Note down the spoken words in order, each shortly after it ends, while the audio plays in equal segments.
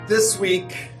This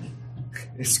week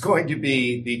is going to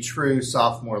be the true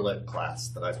sophomore lit class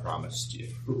that I promised you.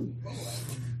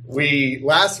 We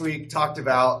last week talked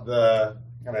about the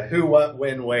kind of who, what,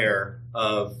 when, where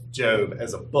of Job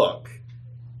as a book.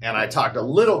 And I talked a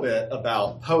little bit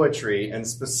about poetry and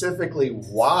specifically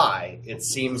why it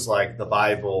seems like the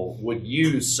Bible would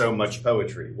use so much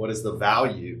poetry. What is the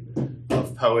value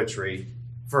of poetry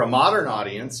for a modern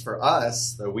audience, for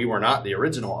us, though we were not the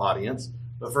original audience,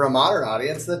 but for a modern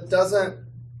audience that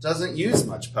doesn't use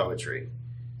much poetry.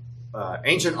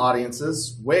 Ancient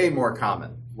audiences, way more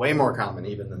common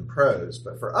even than prose.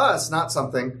 But for us, not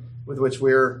something with which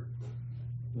we're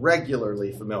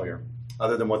regularly familiar,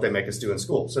 other than what they make us do in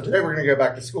school. So today we're going to go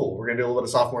back to school. We're going to do a little bit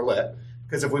of sophomore lit,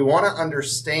 because if we want to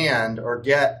understand or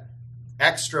get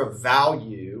extra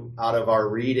value out of our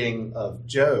reading of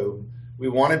Job, we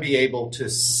want to be able to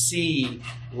see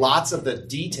lots of the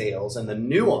details and the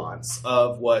nuance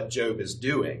of what Job is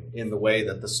doing in the way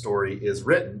that the story is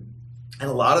written.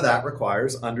 And a lot of that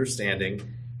requires understanding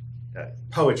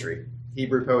poetry,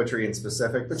 Hebrew poetry in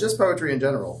specific, but just poetry in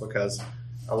general, because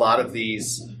a lot of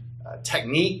these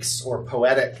techniques or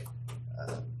poetic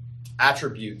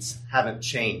attributes haven't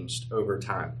changed over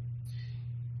time.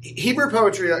 Hebrew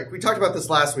poetry, like we talked about this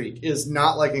last week, is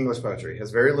not like English poetry. It has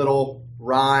very little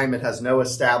rhyme. It has no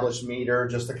established meter,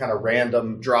 just a kind of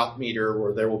random drop meter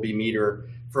where there will be meter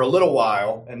for a little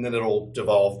while, and then it'll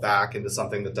devolve back into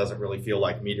something that doesn't really feel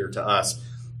like meter to us.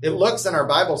 It looks in our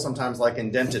Bible sometimes like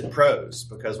indented prose,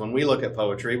 because when we look at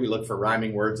poetry, we look for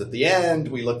rhyming words at the end,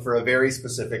 we look for a very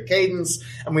specific cadence,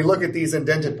 and we look at these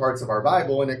indented parts of our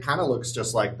Bible, and it kind of looks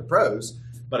just like the prose,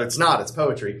 but it's not. It's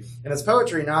poetry. And it's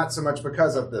poetry not so much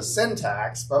because of the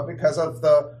syntax, but because of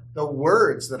the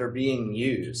words that are being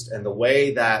used and the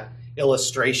way that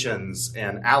illustrations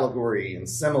and allegory and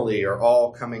simile are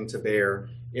all coming to bear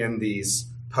in these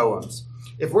poems.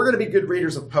 If we're going to be good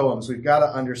readers of poems, we've got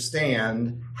to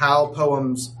understand how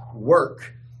poems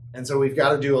work. And so we've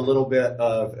got to do a little bit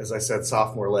of, as I said,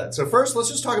 sophomore lit. So first, let's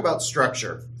just talk about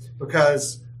structure,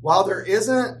 because while there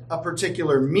isn't a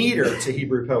particular meter to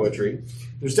Hebrew poetry,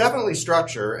 there's definitely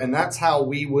structure, and that's how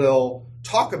we will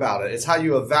talk about it. It's how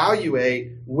you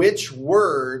evaluate which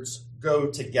words go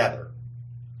together.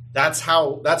 That's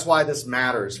why this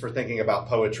matters for thinking about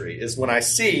poetry, is when I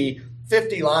see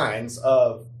 50 lines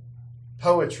of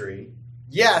poetry,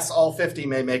 yes, all 50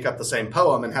 may make up the same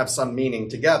poem and have some meaning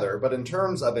together, but in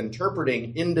terms of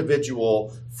interpreting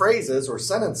individual phrases or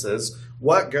sentences,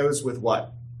 what goes with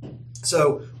what?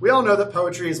 So we all know that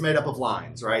poetry is made up of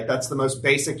lines, right? That's the most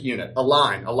basic unit, a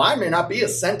line. A line may not be a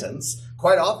sentence.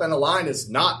 Quite often, a line is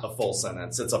not a full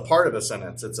sentence. It's a part of a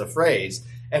sentence. It's a phrase.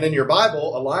 And in your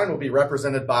Bible, a line will be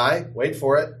represented by, wait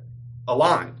for it, a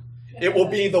line. It will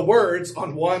be the words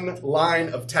on one line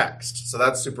of text. So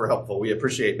that's super helpful. We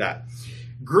appreciate that.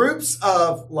 Groups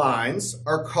of lines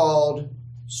are called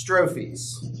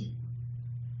strophes.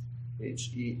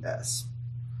 H-E-S.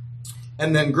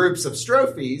 And then groups of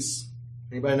strophes,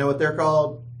 anybody know what they're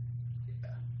called?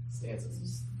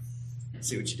 Stanzas.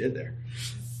 See what you did there.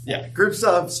 Yeah, groups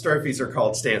of strophes are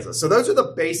called stanzas. So those are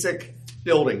the basic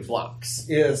building blocks.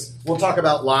 We'll talk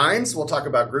about lines, we'll talk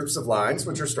about groups of lines,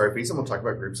 which are strophes, and we'll talk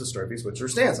about groups of strophes, which are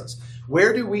stanzas.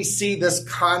 Where do we see this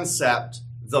concept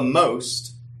the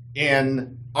most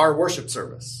in our worship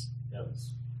service?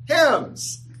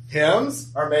 Hymns.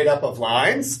 Hymns are made up of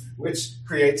lines, which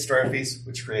create strophes,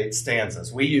 which create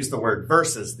stanzas. We use the word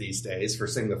verses these days for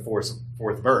sing the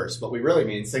fourth verse, but we really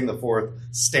mean sing the fourth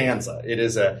stanza. It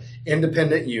is an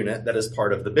independent unit that is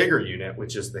part of the bigger unit,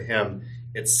 which is the hymn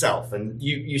itself. And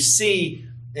you see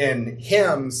in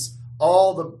hymns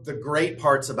all the great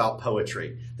parts about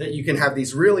poetry, that you can have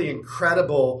these really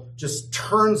incredible just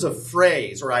turns of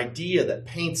phrase or idea that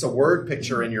paints a word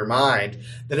picture in your mind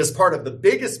that is part of the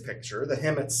biggest picture, the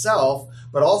hymn itself,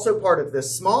 but also part of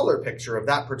this smaller picture of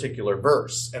that particular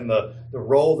verse and the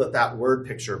role that word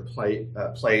picture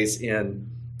plays in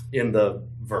the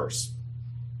verse.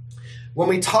 When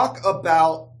we talk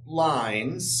about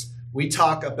lines, we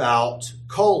talk about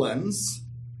colons,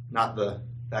 not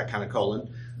that kind of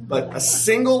colon, but a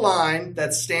single line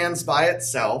that stands by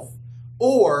itself,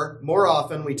 or more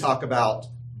often we talk about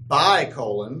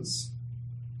bicolons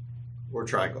or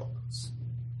tricolons.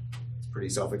 It's pretty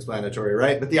self-explanatory,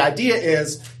 right? But the idea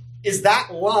is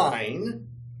that line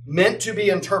meant to be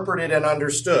interpreted and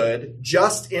understood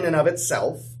just in and of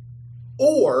itself,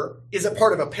 or is it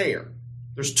part of a pair?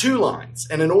 There's two lines,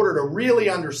 and in order to really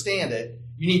understand it,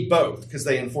 you need both because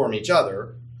they inform each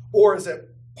other, or is it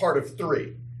part of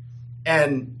three?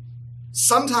 And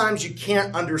sometimes you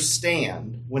can't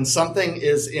understand when something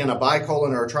is in a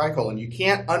bicolon or a tricolon. You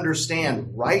can't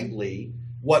understand rightly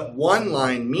what one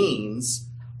line means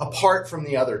apart from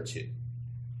the other two.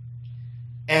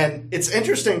 And it's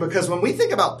interesting because when we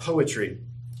think about poetry,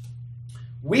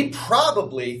 we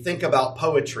probably think about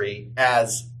poetry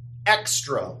as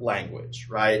extra language,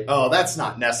 right? Oh, that's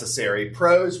not necessary.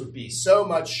 Prose would be so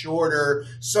much shorter,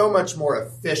 so much more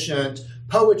efficient.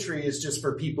 Poetry is just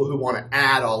for people who want to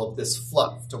add all of this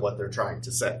fluff to what they're trying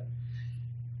to say.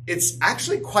 It's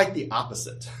actually quite the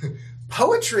opposite.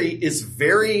 Poetry is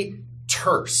very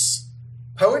terse.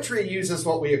 Poetry uses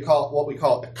what we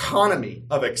call economy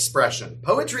of expression.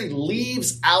 Poetry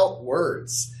leaves out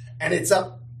words, and it's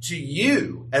up to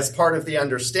you as part of the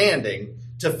understanding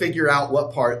to figure out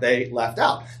what part they left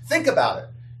out. Think about it.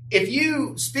 If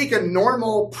you speak a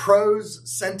normal prose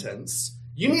sentence,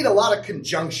 you need a lot of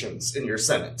conjunctions in your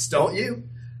sentence, don't you?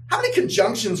 How many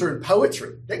conjunctions are in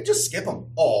poetry? They can just skip them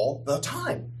all the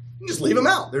time. You can just leave them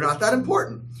out. They're not that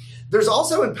important. There's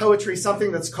also in poetry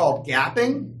something that's called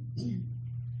gapping.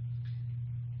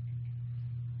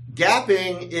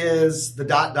 Gapping is the ...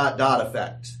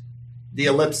 effect, the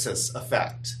ellipsis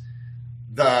effect.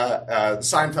 The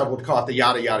Seinfeld would call it the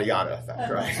yada, yada, yada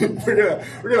effect, right?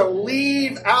 We're gonna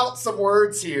leave out some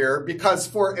words here because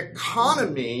for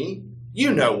economy,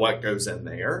 you know what goes in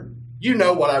there. You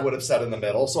know what I would have said in the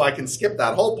middle, so I can skip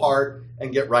that whole part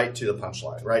and get right to the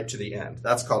punchline, right to the end.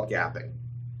 That's called gapping.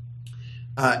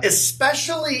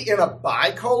 Especially in a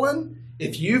bicolon,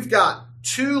 if you've got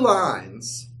two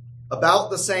lines about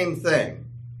the same thing,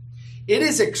 it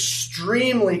is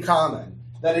extremely common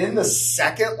that in the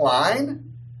second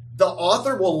line, the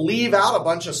author will leave out a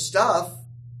bunch of stuff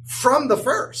from the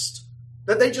first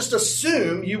that they just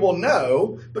assume you will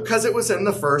know because it was in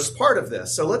the first part of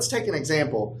this. So let's take an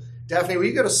example. Daphne, will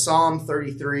you go to Psalm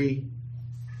 33?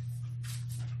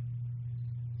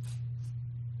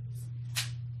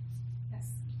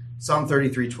 Yes. Psalm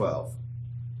 33:12.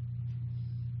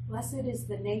 Blessed is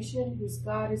the nation whose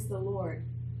God is the Lord,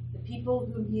 the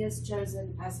people whom he has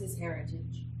chosen as his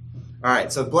heritage. All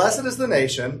right, so blessed is the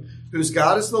nation whose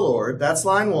God is the Lord. That's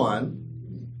line 1.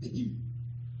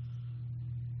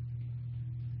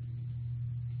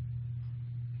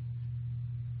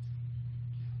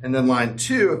 And then line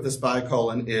 2 of this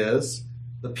bicolon is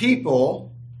the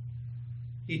people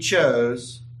he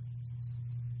chose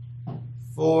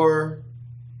for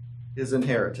his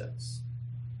inheritance.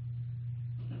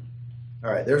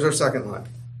 All right, there's our second line.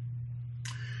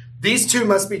 These two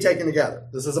must be taken together.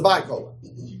 This is a bicolon.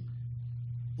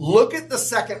 Look at the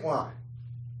second line,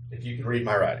 if you can read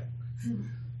my writing.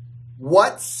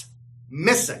 What's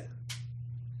missing?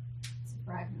 It's a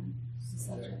fragment. It's a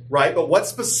subject. Right, but what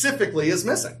specifically is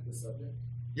missing? The subject.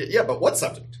 Yeah, but what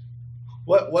subject?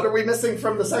 What are we missing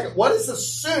from the second? What is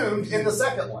assumed in the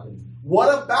second one?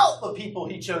 What about the people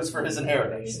he chose for his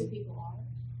inheritance? Who the people are.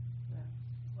 Yeah.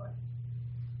 What?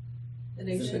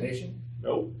 The Is it the nation. nation?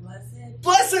 Nope. Blessed.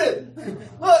 Blessed!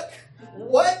 Look,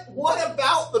 what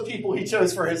about the people he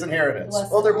chose for his inheritance?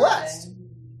 Blessed Well, they're are blessed. they.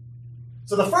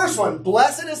 So the first one,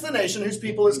 blessed is the nation whose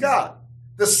people is God.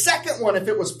 The second one, if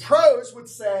it was prose, would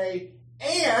say,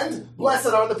 and blessed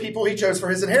are the people he chose for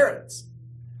his inheritance.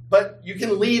 But you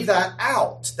can leave that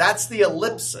out. That's the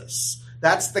ellipsis.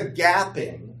 That's the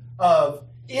gapping of,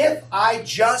 if I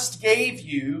just gave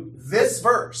you this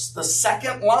verse, the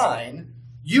second line,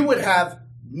 you would have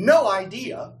no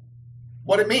idea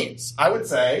what it means. I would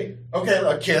say, okay,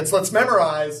 look, kids, let's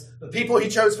memorize the people he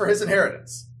chose for his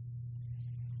inheritance.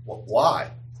 Well,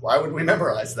 why? Why would we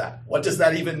memorize that? What does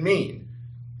that even mean?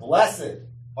 Blessed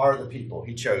are the people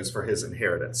he chose for his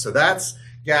inheritance. So that's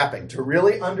gapping. To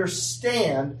really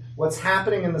understand what's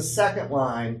happening in the second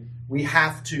line, we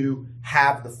have to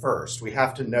have the first. We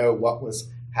have to know what was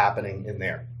happening in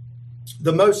there.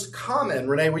 The most common,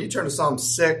 Renee, will you turn to Psalm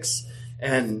 6?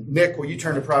 And Nick, will you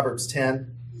turn to Proverbs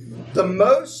 10? The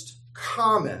most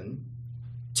common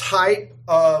type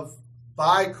of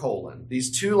bicolon,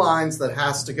 these two lines that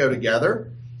has to go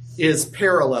together, is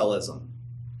parallelism.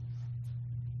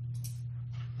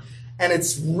 And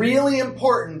it's really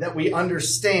important that we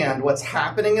understand what's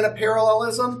happening in a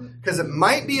parallelism because it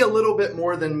might be a little bit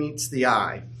more than meets the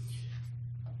eye.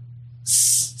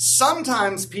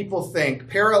 Sometimes people think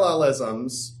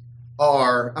parallelisms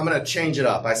are, I'm going to change it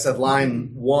up. I said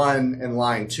line 1 and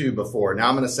line 2 before. Now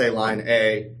I'm going to say line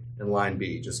A and line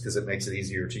B just because it makes it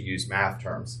easier to use math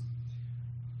terms.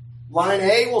 Line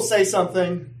A will say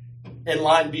something and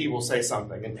line B will say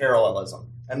something in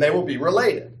parallelism, and they will be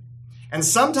related. And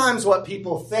sometimes what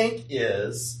people think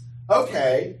is,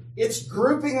 okay, it's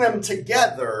grouping them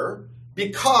together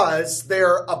because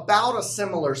they're about a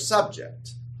similar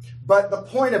subject. But the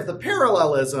point of the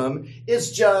parallelism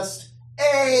is just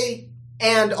A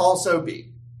and also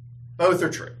B. Both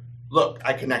are true. Look,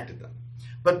 I connected them.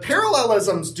 But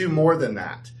parallelisms do more than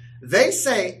that. They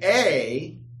say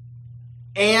A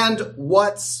and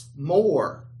what's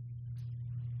more,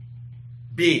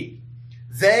 B.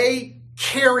 They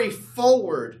carry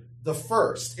forward the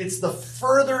first. It's the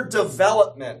further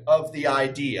development of the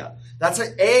idea. That's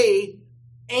an A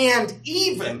and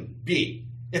even B.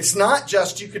 It's not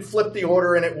just you could flip the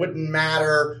order and it wouldn't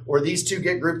matter, or these two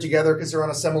get grouped together because they're on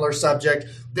a similar subject.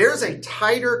 There's a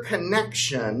tighter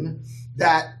connection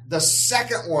that the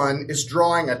second one is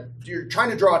you're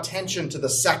trying to draw attention to the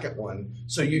second one,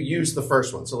 so you use the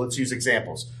first one. So let's use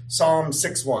examples. Psalm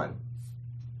 6:1.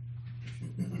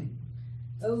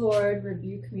 O Lord,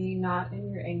 rebuke me not in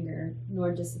your anger,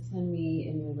 nor discipline me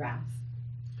in your wrath.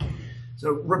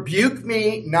 So rebuke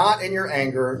me not in your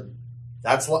anger.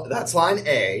 That's line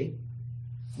A.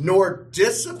 Nor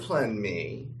discipline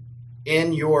me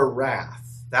in your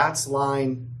wrath. That's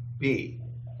line B.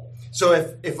 So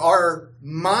if our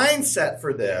mindset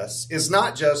for this is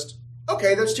not just,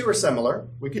 okay, those two are similar,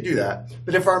 we could do that.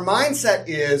 But if our mindset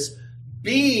is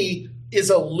B is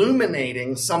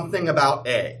illuminating something about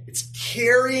A, it's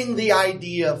carrying the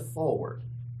idea forward,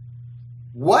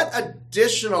 what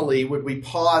additionally would we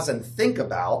pause and think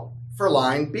about for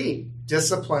line B?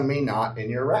 Discipline me not in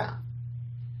your wrath.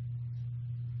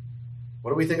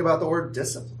 What do we think about the word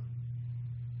discipline?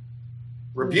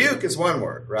 Rebuke is one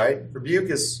word, right? Rebuke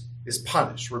is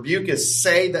punish. Rebuke is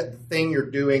say that the thing you're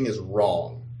doing is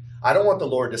wrong. I don't want the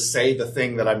Lord to say the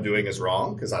thing that I'm doing is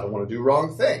wrong because I don't want to do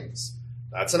wrong things.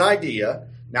 That's an idea.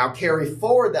 Now carry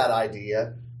forward that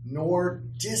idea, nor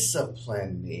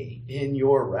discipline me in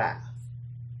your wrath.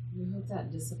 We hope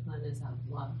that discipline is out of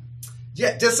love.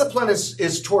 Yeah, discipline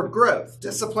is toward growth.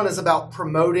 Discipline is about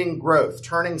promoting growth,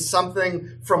 turning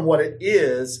something from what it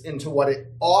is into what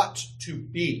it ought to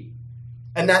be.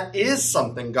 And that is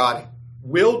something God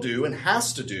will do and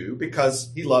has to do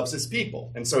because he loves his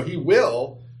people. And so he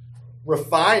will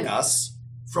refine us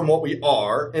from what we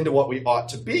are into what we ought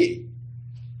to be.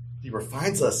 He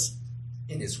refines us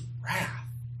in his wrath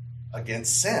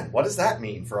against sin. What does that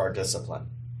mean for our discipline?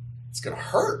 It's going to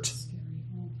hurt.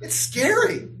 It's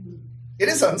scary. It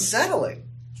is unsettling.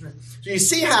 So you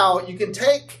see how you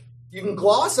can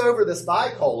gloss over this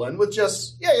bicolon with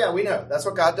just, yeah, we know. That's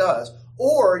what God does.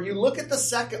 Or you look at the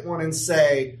second one and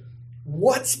say,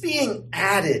 what's being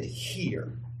added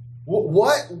here?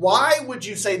 Why would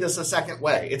you say this a second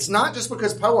way? It's not just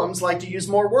because poems like to use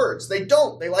more words. They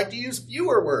don't. They like to use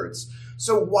fewer words.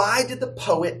 So why did the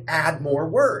poet add more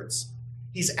words?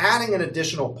 He's adding an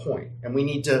additional point, and we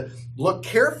need to look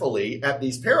carefully at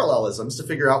these parallelisms to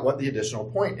figure out what the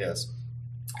additional point is.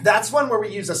 That's one where we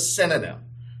use a synonym.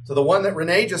 So the one that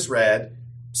Renee just read,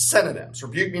 synonyms.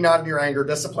 Rebuke me not in your anger,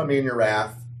 discipline me in your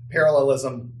wrath.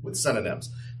 Parallelism with synonyms.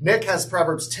 Nick has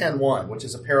Proverbs 10:1, which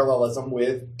is a parallelism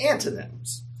with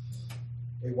antonyms.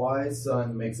 A wise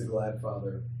son makes a glad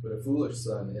father, but a foolish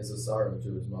son is a sorrow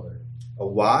to his mother. A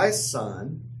wise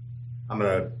son,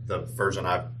 the version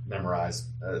I've memorized.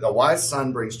 A wise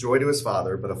son brings joy to his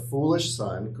father, but a foolish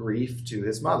son, grief to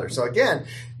his mother. So again,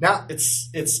 now it's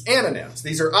antonyms.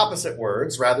 These are opposite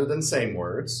words rather than same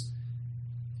words.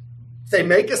 They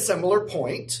make a similar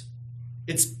point.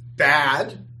 It's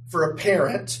bad for a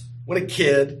parent when a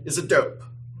kid is a dope.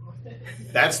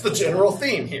 That's the general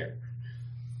theme here.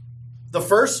 The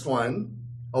first one,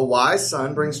 a wise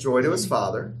son brings joy to his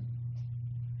father.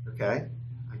 Okay,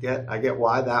 I get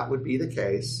why that would be the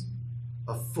case.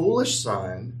 A foolish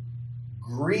son,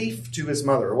 grief to his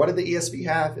mother. What did the ESV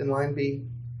have in line B?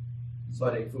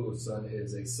 But a foolish son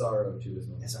is a sorrow to his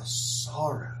mother. Is a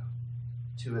sorrow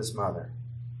to his mother.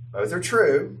 Both are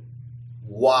true.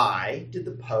 Why did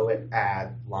the poet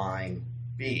add line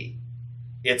B?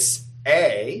 It's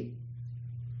A,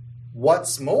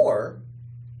 what's more,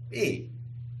 B.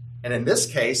 And in this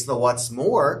case, the what's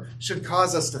more should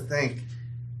cause us to think,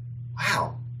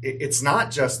 wow, it's not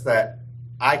just that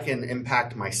I can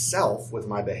impact myself with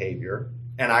my behavior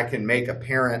and I can make a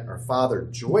parent or father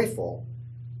joyful.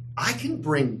 I can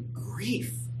bring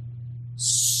grief,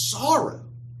 sorrow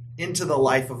into the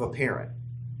life of a parent,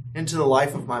 into the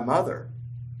life of my mother,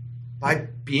 by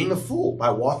being a fool,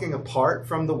 by walking apart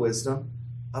from the wisdom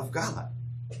of God.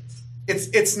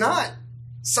 It's not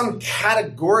some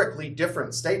categorically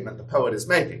different statement the poet is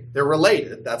making. They're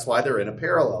related. That's why they're in a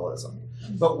parallelism.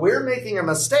 But we're making a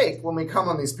mistake when we come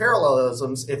on these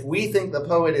parallelisms if we think the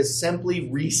poet is simply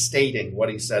restating what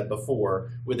he said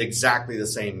before with exactly the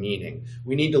same meaning.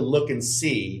 We need to look and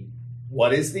see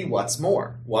what is the what's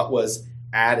more, what was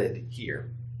added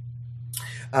here.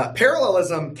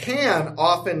 Parallelism can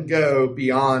often go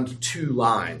beyond two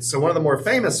lines. So one of the more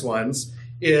famous ones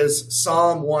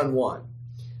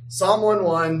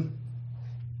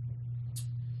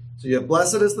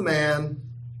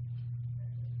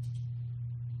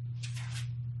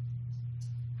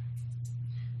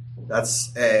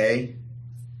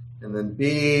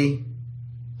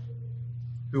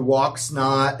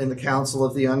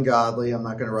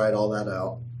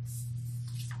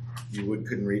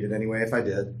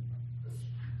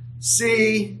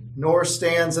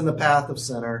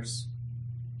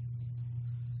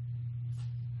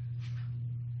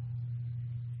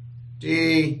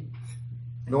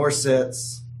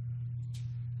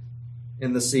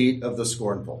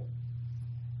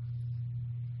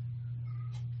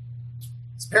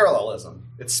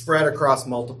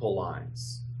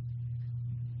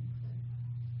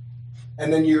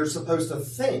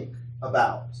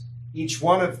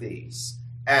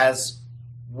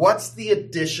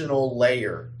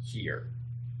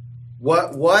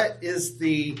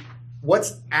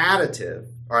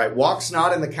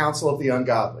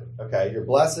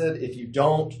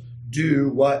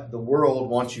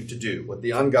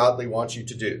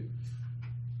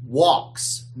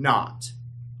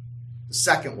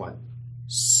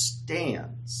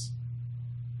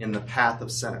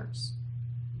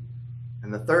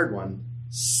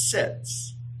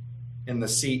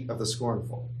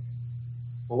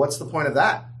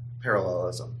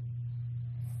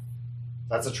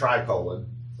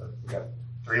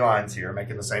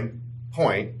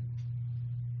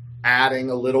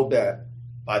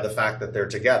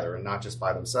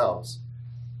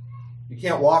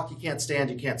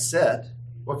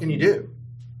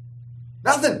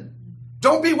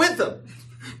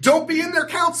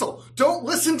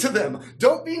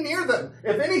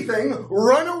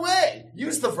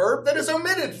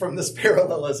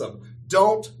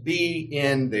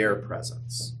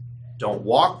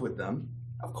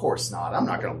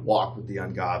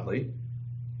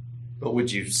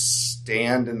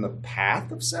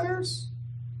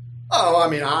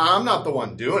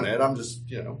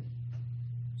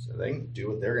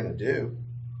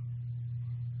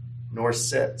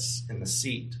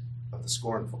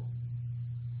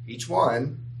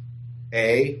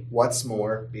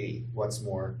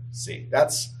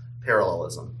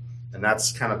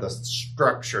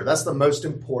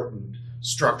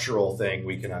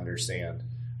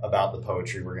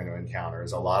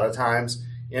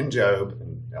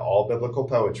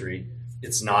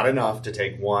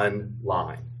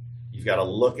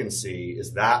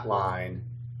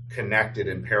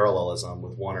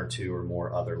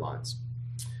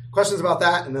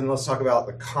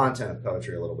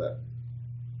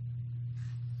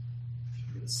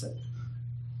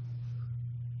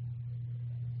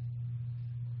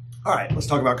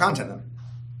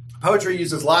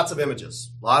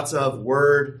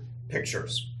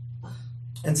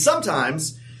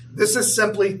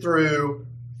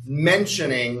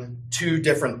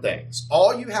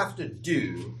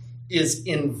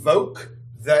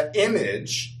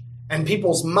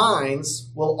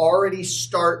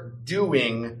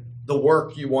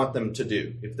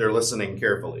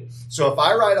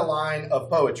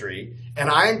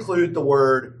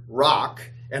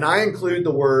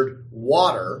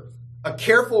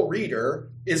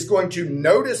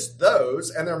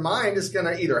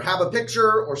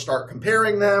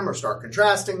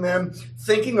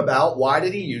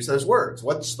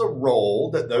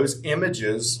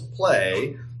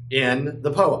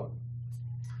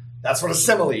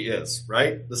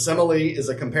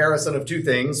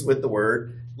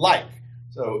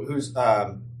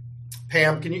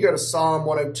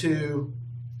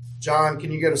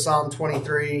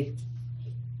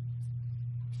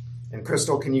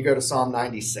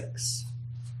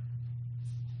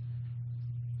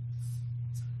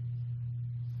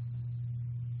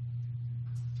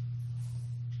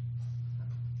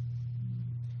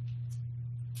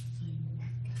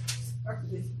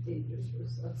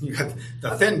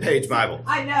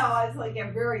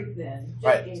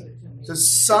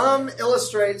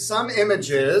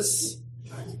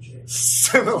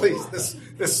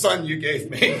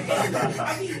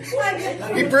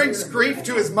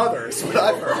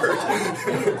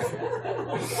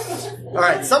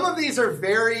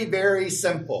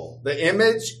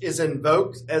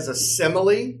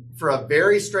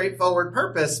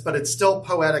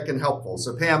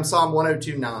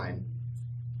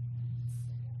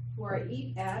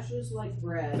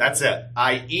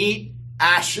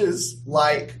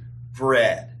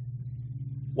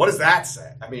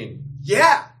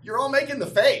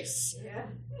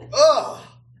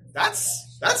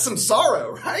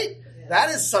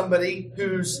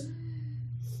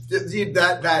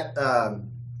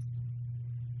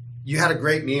you had a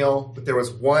great meal, but there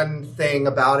was one thing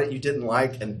about it you didn't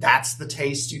like, and that's the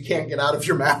taste you can't get out of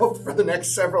your mouth for the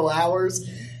next several hours.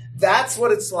 That's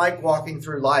what it's like walking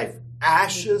through life.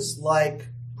 Ashes like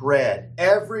bread.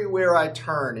 Everywhere I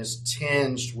turn is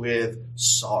tinged with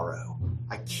sorrow.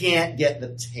 I can't get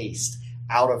the taste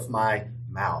out of my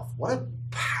mouth. What a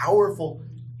powerful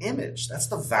image. That's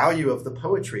the value of the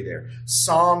poetry there.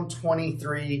 Psalm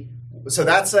 23. So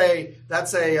that's a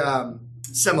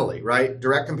simile, right?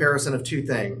 Direct comparison of two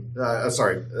things.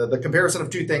 The comparison of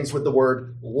two things with the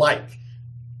word like.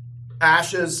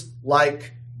 Ashes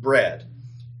like bread.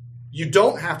 You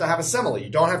don't have to have a simile. You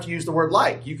don't have to use the word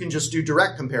like. You can just do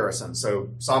direct comparison. So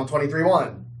Psalm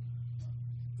 23:1.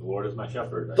 The Lord is my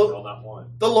shepherd, I shall not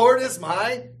want. The Lord is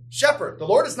my shepherd. The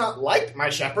Lord is not like my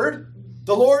shepherd.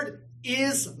 The Lord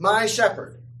is my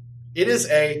shepherd. It is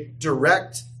a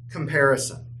direct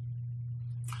comparison.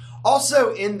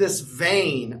 Also in this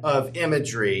vein of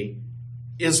imagery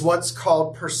is what's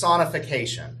called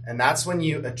personification. And that's when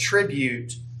you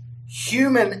attribute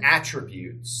human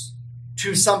attributes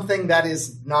to something that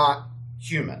is not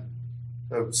human.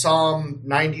 So Psalm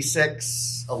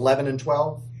 96, 11 and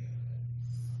 12.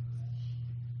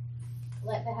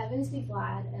 Let the heavens be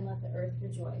glad and let the earth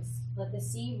rejoice. Let the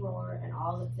sea roar and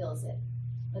all that fills it.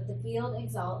 Let the field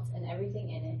exult and everything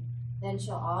in it. Then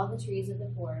shall all the trees of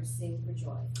the forest sing for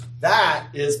joy. That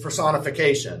is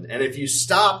personification. And if you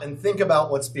stop and think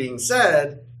about what's being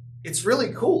said, it's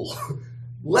really cool.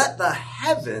 Let the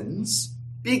heavens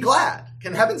be glad.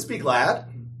 Can heavens be glad?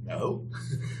 No.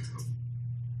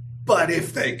 But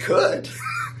if they could,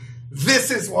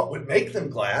 this is what would make them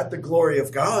glad, the glory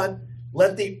of God.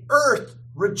 Let the earth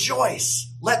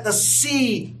rejoice. Let the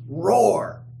sea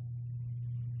roar.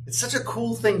 It's such a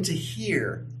cool thing to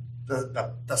hear.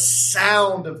 The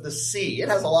sound of the sea. It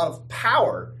has a lot of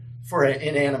power for an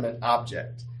inanimate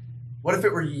object. What if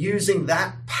it were using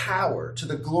that power to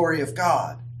the glory of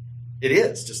God? It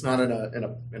is, just not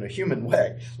in a human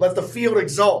way. Let the field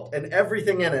exult and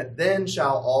everything in it. Then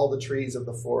shall all the trees of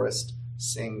the forest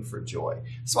sing for joy.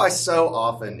 That's why so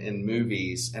often in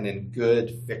movies and in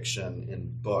good fiction,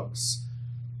 in books,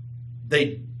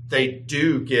 they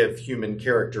do give human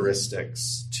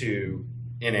characteristics to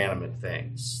inanimate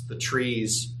things. The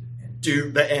trees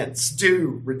the ants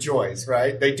do rejoice,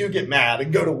 right? They do get mad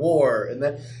and go to war, and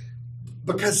then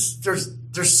because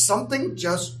there's something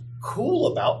just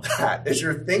cool about that as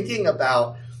you're thinking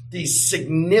about these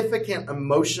significant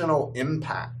emotional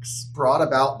impacts brought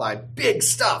about by big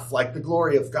stuff like the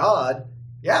glory of God.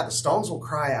 Yeah, the stones will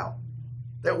cry out.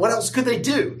 What else could they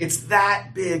do? It's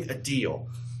that big a deal.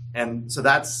 And so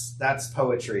that's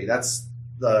poetry. That's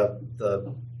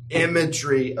the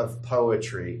imagery of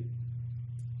poetry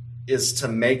is to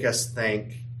make us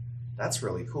think, that's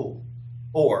really cool.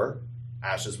 Or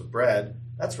ashes with bread,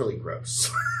 that's really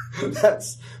gross.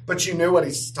 But you knew what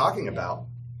he's talking about,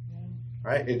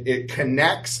 right? It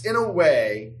connects in a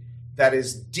way that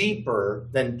is deeper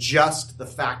than just the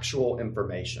factual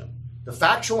information. The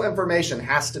factual information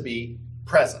has to be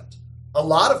present. A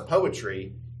lot of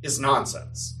poetry is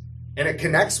nonsense, and it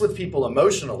connects with people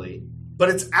emotionally, but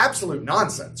it's absolute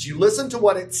nonsense. You listen to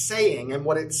what it's saying, and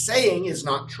what it's saying is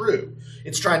not true.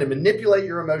 It's trying to manipulate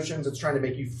your emotions. It's trying to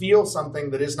make you feel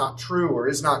something that is not true or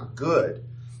is not good.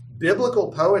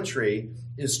 Biblical poetry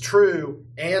is true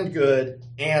and good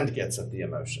and gets at the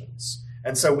emotions.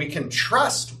 And so we can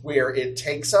trust where it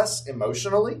takes us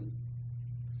emotionally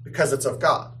because it's of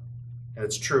God, and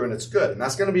it's true and it's good. And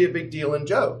that's going to be a big deal in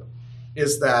Job,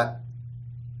 is that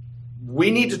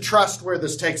we need to trust where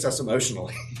this takes us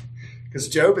emotionally. Because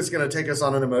Job is going to take us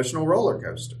on an emotional roller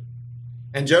coaster.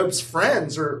 And Job's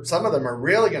friends, or some of them, are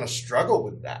really going to struggle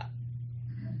with that.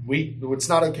 It's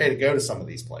not okay to go to some of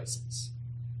these places.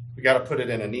 We got to put it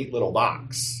in a neat little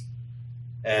box.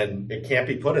 And it can't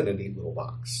be put in a neat little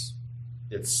box.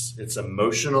 It's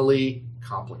emotionally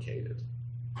complicated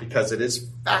because it is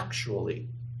factually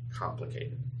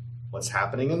complicated. What's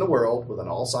happening in the world with an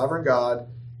all-sovereign God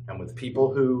and with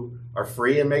people who are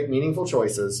free and make meaningful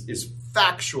choices is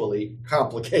factually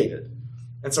complicated.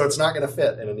 And so it's not going to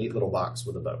fit in a neat little box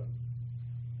with a bow.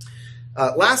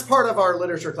 Last part of our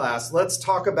literature class, let's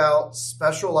talk about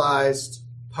specialized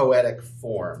poetic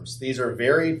forms. These are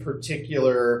very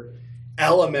particular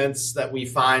elements that we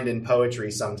find in poetry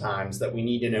sometimes that we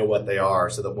need to know what they are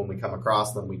so that when we come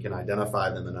across them, we can identify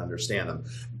them and understand them.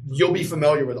 You'll be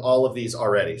familiar with all of these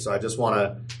already, so I just want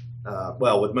to,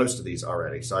 with most of these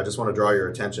already, so I just want to draw your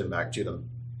attention back to them.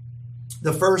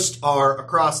 The first are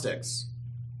acrostics.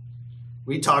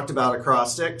 We talked about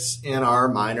acrostics in our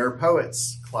minor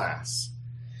poets class.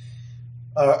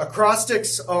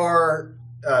 Acrostics are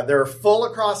there are full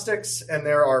acrostics and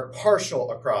there are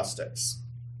partial acrostics.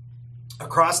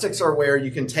 Acrostics are where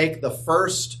you can take the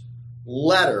first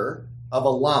letter of a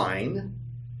line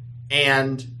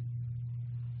and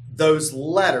those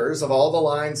letters of all the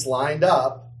lines lined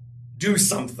up do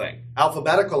something.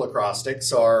 Alphabetical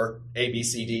acrostics are A, B,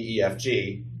 C, D, E, F,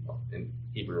 G, in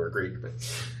Hebrew or Greek, but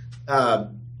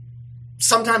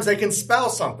sometimes they can spell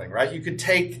something, right? You could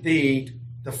take the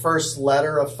first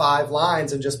letter of 5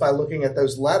 lines, and just by looking at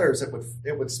those letters, it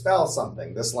would spell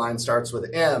something. This line starts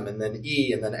with M, and then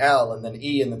E, and then L, and then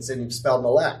E, and then you've spelled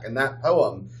Melech. And that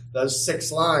poem, those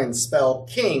 6 lines spell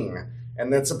king,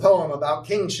 and it's a poem about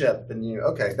kingship. And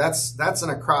okay, that's an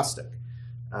acrostic.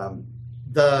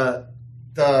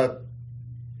 The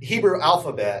Hebrew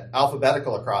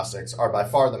alphabetical acrostics are by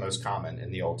far the most common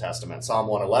in the Old Testament. Psalm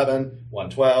 111,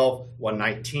 112,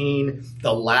 119.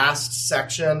 The last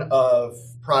section of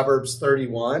Proverbs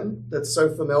 31 that's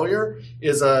so familiar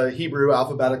is a Hebrew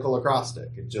alphabetical acrostic.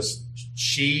 It just,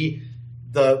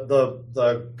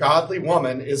 the godly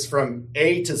woman is from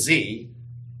A to Z,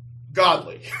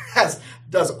 godly,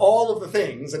 does all of the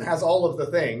things and has all of the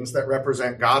things that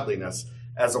represent godliness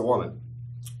as a woman.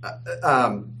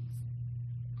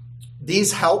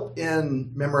 These help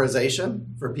in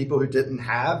memorization for people who didn't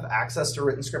have access to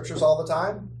written scriptures all the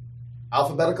time.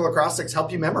 Alphabetical acrostics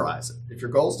help you memorize it. If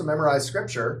your goal is to memorize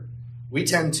scripture, we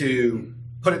tend to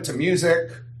put it to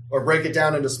music or break it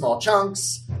down into small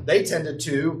chunks. They tended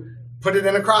to put it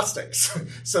in acrostics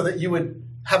so that you would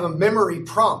have a memory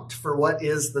prompt for what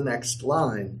is the next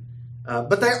line.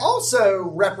 But they also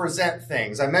represent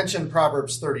things. I mentioned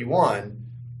Proverbs 31.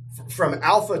 From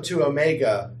Alpha to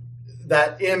Omega,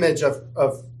 that image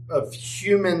of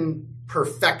human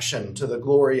perfection to the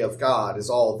glory of God is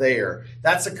all there.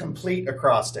 That's a complete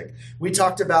acrostic. We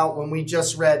talked about when we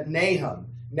just read Nahum.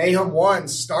 Nahum 1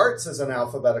 starts as an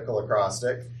alphabetical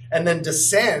acrostic and then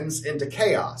descends into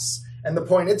chaos. And the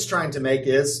point it's trying to make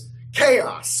is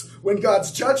chaos. When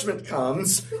God's judgment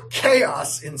comes,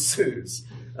 chaos ensues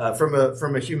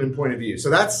from a human point of view. So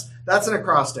that's an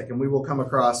acrostic, and we will come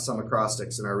across some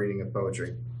acrostics in our reading of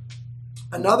poetry.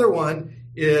 Another one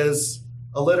is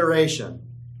alliteration.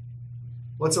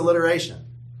 What's alliteration?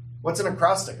 What's an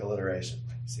acrostic alliteration?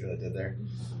 See what I did there?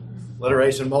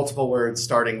 Alliteration, multiple words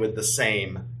starting with the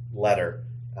same letter.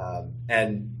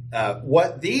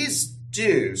 What these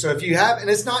do, so if you have, and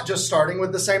it's not just starting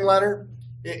with the same letter.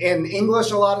 In English,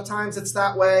 a lot of times it's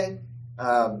that way.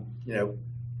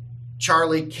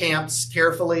 Charlie camps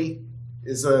carefully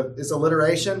is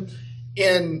alliteration.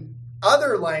 In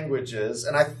other languages,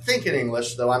 and I think in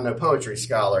English, though I'm no poetry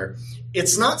scholar,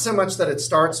 it's not so much that it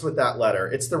starts with that letter.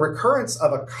 It's the recurrence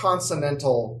of a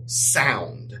consonantal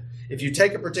sound. If you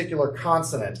take a particular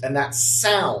consonant and that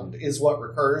sound is what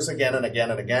recurs again and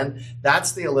again and again,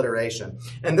 that's the alliteration.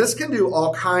 And this can do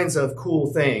all kinds of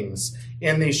cool things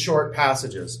in these short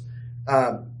passages.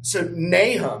 So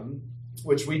Nahum,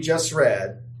 which we just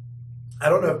read, I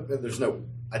don't know,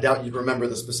 I doubt you'd remember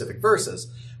the specific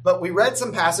verses, but we read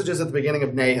some passages at the beginning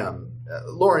of Nahum.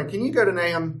 Lauren, can you go to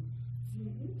Nahum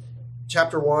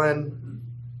chapter 1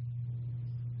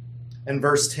 and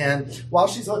verse 10? While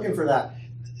she's looking for that,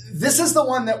 this is the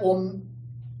one that will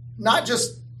not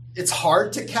just, it's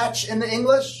hard to catch in the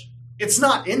English. It's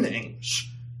not in the English.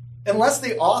 Unless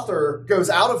the author goes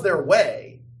out of their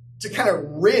way to kind of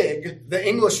rig the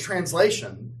English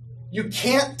translation, you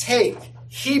can't take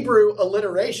Hebrew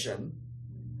alliteration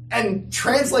and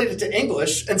translate it to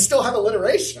English and still have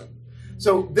alliteration.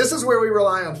 So this is where we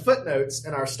rely on footnotes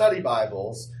in our study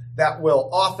Bibles that will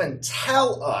often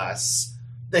tell us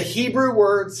the Hebrew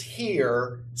words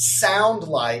here sound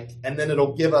like, and then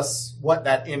it'll give us what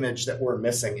that image that we're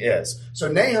missing is. So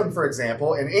Nahum, for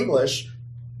example, in English,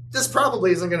 this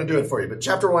probably isn't going to do it for you, but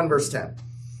chapter 1, verse 10.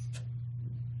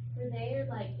 For they are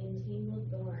like entangled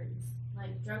thorns,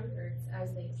 like drunkards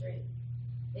as they drink.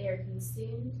 They are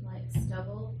consumed like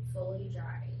stubble fully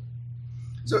dried.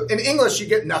 So in English, you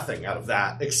get nothing out of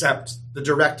that except the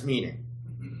direct meaning.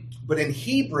 But in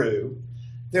Hebrew,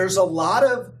 there's a lot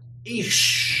of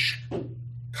ish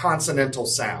consonantal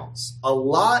sounds. A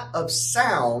lot of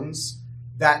sounds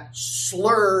that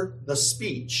slur the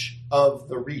speech of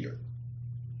the reader.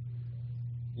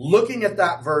 Looking at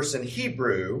that verse in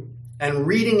Hebrew and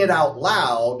reading it out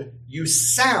loud, you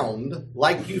sound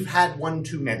like you've had one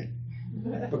too many.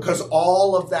 Because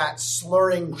all of that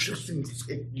slurring,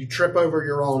 you trip over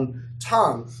your own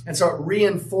tongue. And so it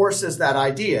reinforces that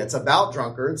idea. It's about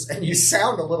drunkards, and you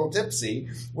sound a little tipsy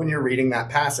when you're reading that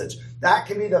passage. That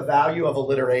can be the value of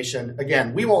alliteration.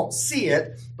 Again, we won't see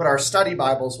it, but our study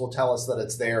Bibles will tell us that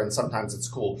it's there, and sometimes it's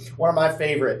cool. One of my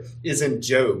favorite is in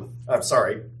Job.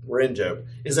 We're in Job.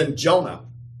 Is in Jonah.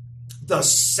 The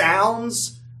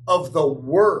sounds of the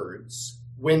words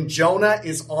when Jonah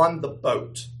is on the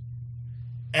boat,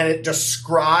 and it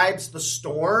describes the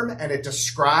storm, and it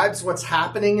describes what's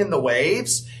happening in the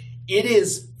waves. It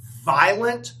is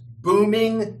violent,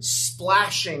 booming,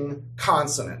 splashing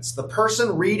consonants. The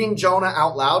person reading Jonah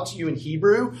out loud to you in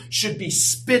Hebrew should be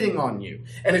spitting on you,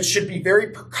 and it should be very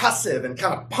percussive and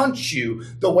kind of punch you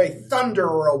the way thunder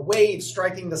or a wave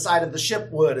striking the side of the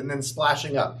ship would and then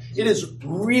splashing up. It is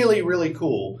really, really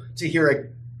cool to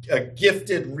hear a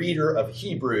gifted reader of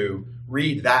Hebrew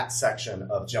read that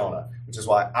section of Jonah, which is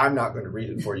why I'm not going to read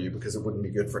it for you, because it wouldn't be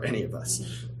good for any of us.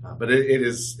 But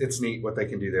it's neat what they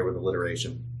can do there with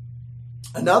alliteration.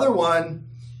 Another one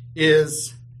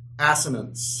is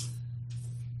assonance.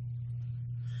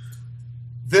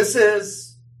 This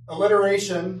is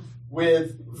alliteration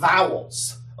with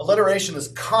vowels. Alliteration is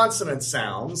consonant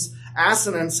sounds.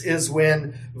 Assonance is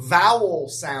when vowel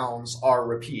sounds are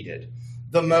repeated.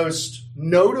 The most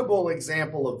notable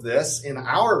example of this in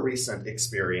our recent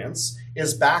experience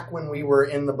is back when we were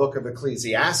in the book of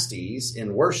Ecclesiastes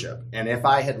in worship. And if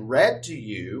I had read to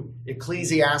you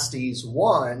Ecclesiastes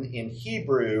 1 in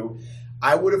Hebrew,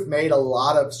 I would have made a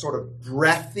lot of sort of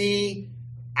breathy,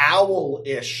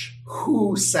 owl-ish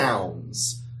whoo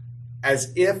sounds,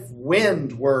 as if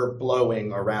wind were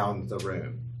blowing around the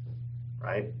room,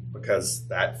 right? Because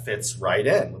that fits right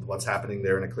in with what's happening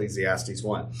there in Ecclesiastes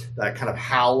 1. That kind of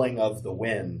howling of the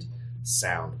wind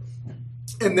sound.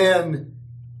 And then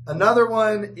another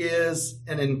one is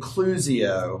an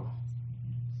inclusio.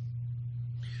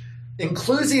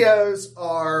 Inclusios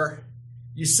are,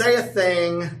 you say a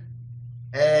thing,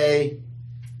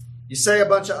 you say a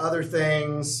bunch of other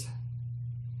things,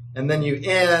 and then you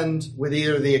end with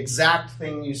either the exact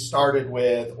thing you started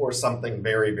with or something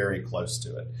very, very close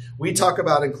to it. We talk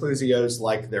about inclusios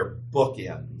like they're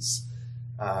bookends.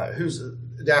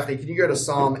 Daphne, can you go to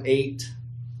Psalm 8?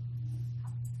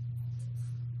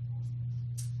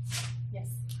 Yes.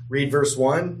 Read verse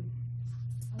 1.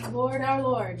 Lord, our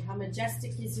Lord, how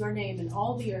majestic is your name in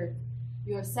all the earth.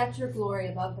 You have set your glory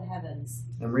above the heavens.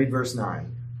 And read verse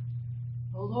 9.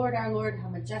 O Lord, our Lord, how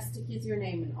majestic is your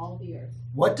name in all the earth.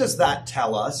 What does that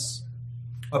tell us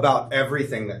about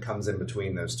everything that comes in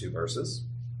between those two verses?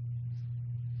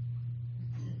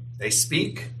 They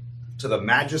speak to the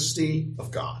majesty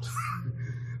of God.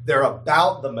 They're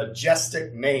about the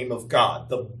majestic name of God.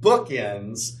 The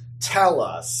bookends tell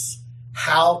us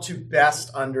how to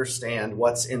best understand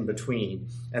what's in between,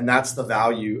 and that's the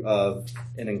value of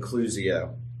an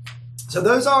inclusio. So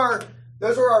those are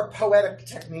our poetic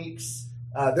techniques.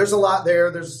 There's a lot there.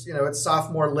 It's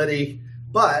sophomore litty,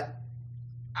 but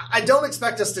I don't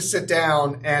expect us to sit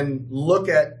down and look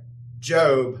at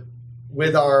Job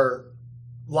with our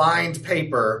lined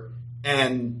paper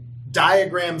and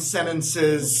diagram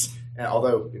sentences. And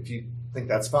although if you think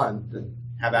that's fun, then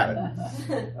have at it.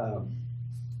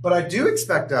 But I do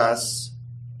expect us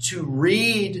to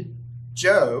read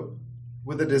Job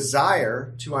with a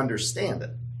desire to understand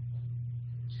it.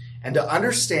 And to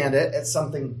understand it at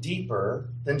something deeper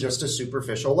than just a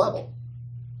superficial level.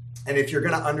 And if you're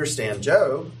going to understand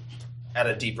Job at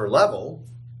a deeper level,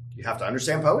 you have to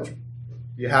understand poetry.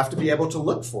 You have to be able to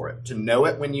look for it, to know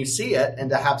it when you see it, and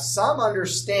to have some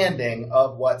understanding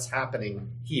of what's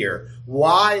happening here.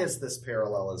 Why is this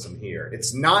parallelism here?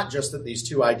 It's not just that these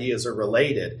two ideas are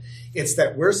related. It's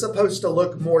that we're supposed to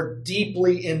look more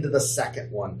deeply into the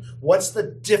second one. What's the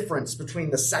difference between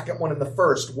the second one and the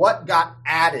first? What got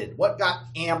added? What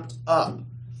got amped up?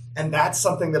 And that's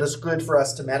something that is good for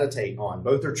us to meditate on.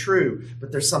 Both are true,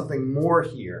 but there's something more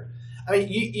here. I mean,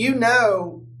 you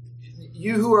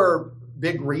who are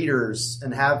big readers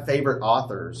and have favorite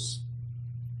authors,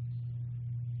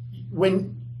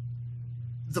 when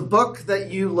the book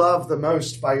that you love the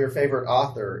most by your favorite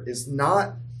author is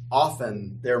not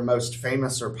often their most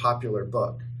famous or popular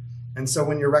book. And so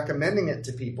when you're recommending it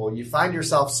to people, you find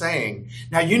yourself saying,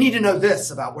 now you need to know this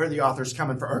about where the author's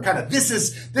coming from, or kind of this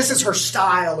is her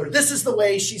style, or this is the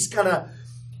way she's gonna.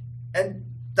 And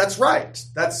that's right.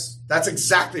 That's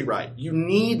exactly right. You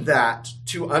need that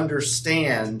to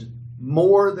understand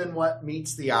more than what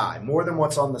meets the eye, more than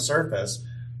what's on the surface.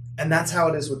 And that's how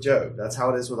it is with Job. That's how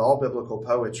it is with all biblical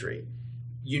poetry.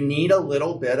 You need a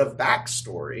little bit of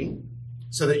backstory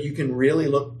so that you can really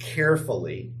look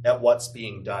carefully at what's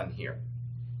being done here.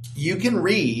 You can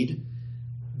read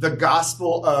the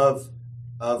Gospel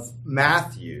of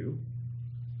Matthew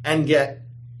and get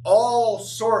all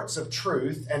sorts of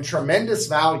truth and tremendous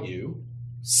value,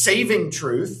 saving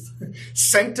truth,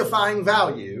 sanctifying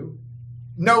value,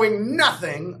 knowing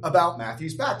nothing about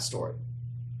Matthew's backstory.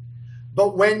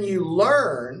 But when you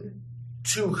learn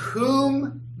to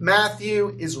whom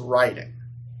Matthew is writing,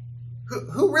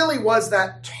 who really was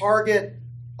that target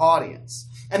audience,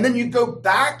 and then you go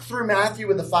back through Matthew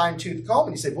with a fine-tooth comb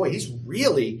and you say, boy, he's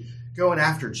really going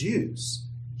after Jews.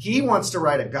 He wants to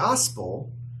write a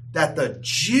gospel that the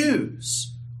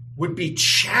Jews would be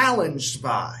challenged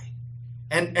by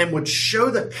and would show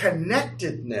the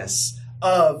connectedness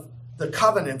of the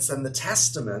covenants and the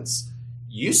testaments.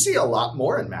 You see a lot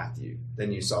more in Matthew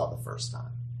than you saw the first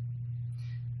time.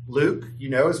 Luke,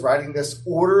 is writing this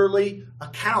orderly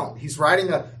account. He's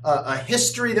writing a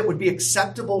history that would be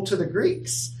acceptable to the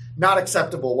Greeks. Not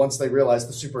acceptable once they realize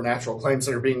the supernatural claims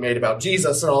that are being made about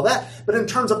Jesus and all that. But in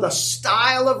terms of the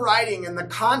style of writing and the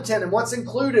content and what's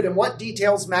included and what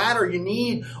details matter, you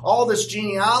need all this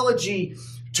genealogy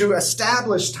to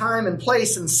establish time and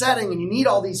place and setting, and you need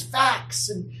all these facts.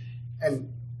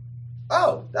 And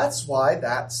that's why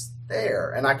that's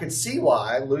there. And I could see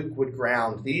why Luke would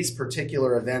ground these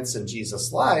particular events in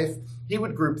Jesus' life. He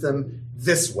would group them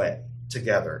this way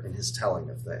together in his telling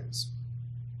of things.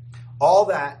 All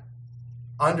that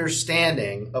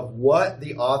understanding of what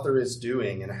the author is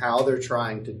doing and how they're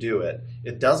trying to do it,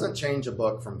 it doesn't change a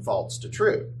book from false to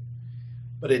true.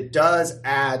 But it does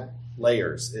add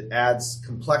layers. It adds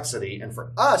complexity. And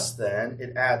for us, then,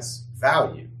 it adds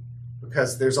value.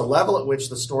 Because there's a level at which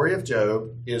the story of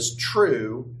Job is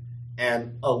true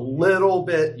and a little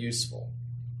bit useful.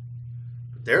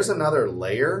 But there's another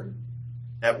layer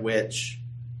at which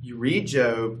you read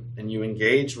Job and you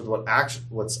engage with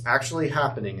what's actually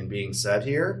happening and being said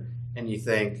here, and you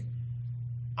think,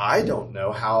 I don't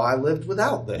know how I lived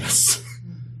without this.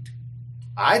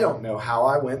 I don't know how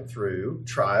I went through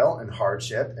trial and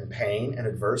hardship and pain and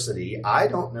adversity. I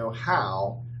don't know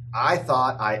how I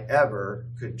thought I ever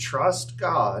could trust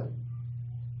God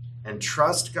and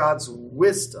trust God's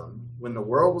wisdom when the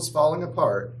world was falling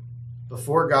apart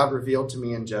before God revealed to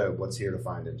me in Job what's here to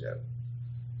find in Job.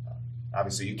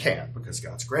 Obviously you can't, because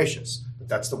God's gracious, but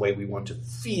that's the way we want to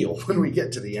feel when we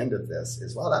get to the end of this,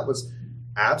 is, well, that was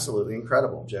absolutely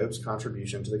incredible. Job's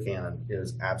contribution to the canon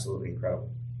is absolutely incredible.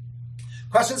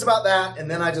 Questions about that? And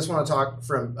then I just want to talk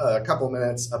for a couple of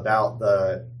minutes about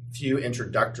the few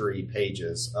introductory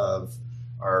pages of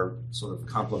our sort of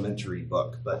complementary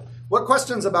book. But what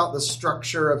questions about the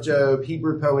structure of Job,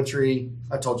 Hebrew poetry?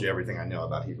 I told you everything I know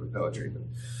about Hebrew poetry, but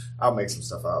I'll make some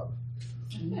stuff up.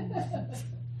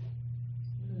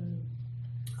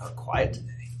 Quiet today.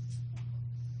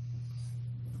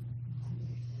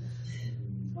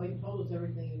 Well, you told us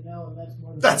everything you know, and that's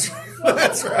more than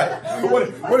That's right.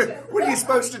 What are you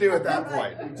supposed to do at that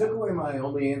point? You took away my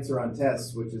only answer on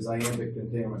tests, which is iambic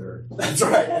pentameter. That's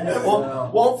right. It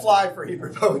won't fly for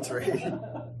Hebrew poetry.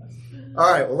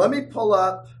 All right. Well, let me pull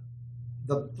up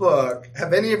the book.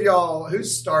 Have any of y'all who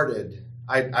started?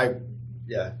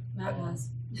 Yeah. Matt has.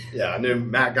 Yeah, I knew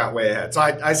Matt got way ahead. So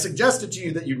I suggested to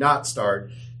you that you not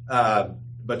start,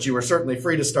 but you were certainly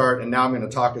free to start, and now I'm going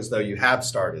to talk as though you have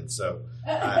started. So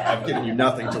I've given you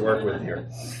nothing to work with here.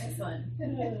 Excellent.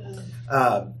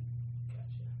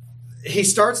 He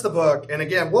starts the book, and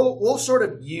again, we'll sort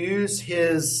of use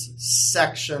his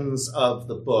sections of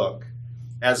the book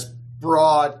as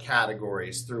broad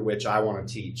categories through which I want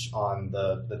to teach on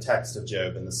the text of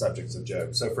Job and the subjects of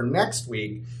Job. So for next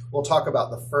week, we'll talk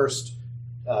about the first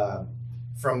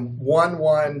from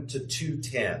 1:1 to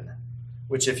 2:10,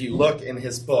 which, if you look in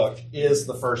his book, is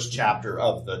the first chapter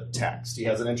of the text. He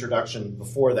has an introduction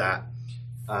before that,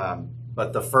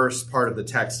 but the first part of the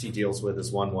text he deals with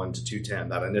is 1:1 to 2:10,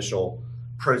 that initial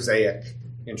prosaic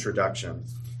introduction.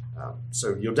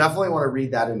 So you'll definitely want to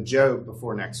read that in Job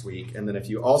before next week, and then if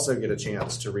you also get a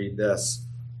chance to read this,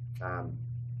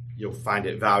 you'll find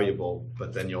it valuable,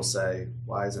 but then you'll say,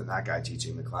 why isn't that guy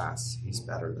teaching the class? He's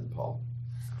better than Paul.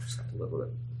 I just have to live with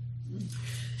it.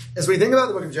 As we think about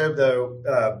the book of Job,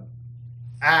 though,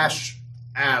 Ash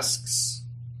asks,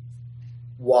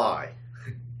 why?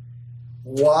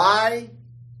 Why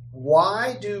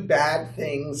do bad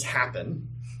things happen?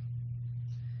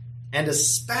 And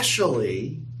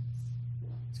especially,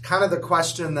 kind of the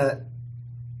question that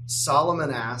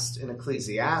Solomon asked in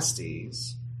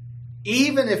Ecclesiastes,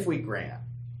 even if we grant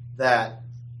that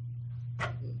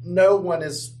no one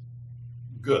is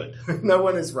good, no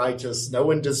one is righteous, no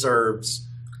one deserves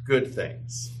good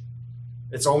things.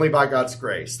 It's only by God's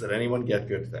grace that anyone get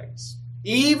good things.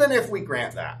 Even if we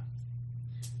grant that,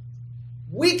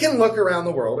 we can look around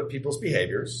the world at people's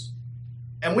behaviors,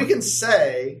 and we can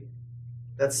say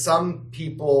that some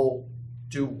people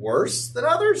do worse than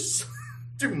others,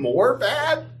 do more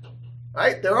bad,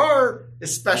 right? There are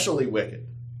especially wicked.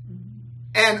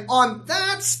 And on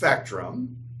that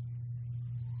spectrum,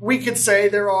 we could say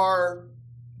there are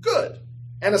good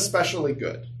and especially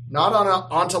good. Not on an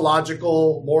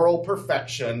ontological moral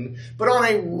perfection, but on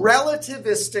a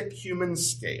relativistic human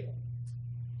scale.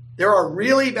 There are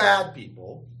really bad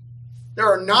people, there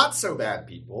are not so bad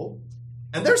people,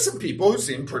 and there's some people who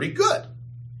seem pretty good.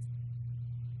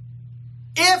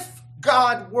 If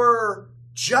God were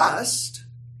just,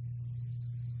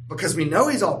 because we know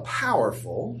he's all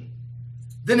powerful,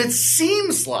 then it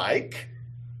seems like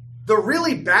the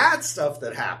really bad stuff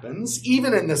that happens,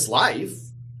 even in this life,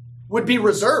 would be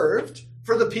reserved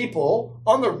for the people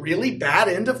on the really bad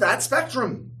end of that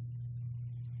spectrum.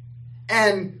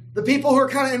 And the people who are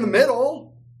kind of in the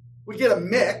middle would get a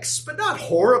mix, but not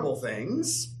horrible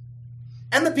things.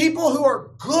 And the people who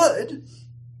are good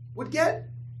would get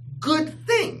good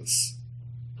things.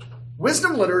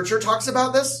 Wisdom literature talks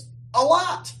about this a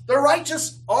lot. The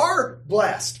righteous are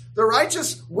blessed. The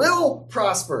righteous will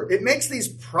prosper. It makes these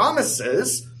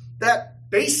promises that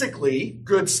basically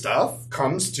good stuff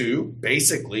comes to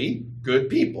basically good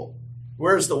people.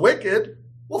 Whereas the wicked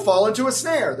will fall into a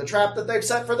snare, the trap that they've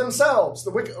set for themselves.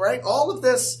 The wicked, right? All of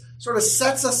this sort of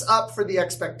sets us up for the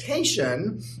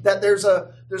expectation that there's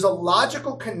a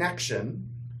logical connection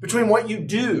between what you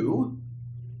do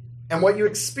and what you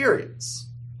experience.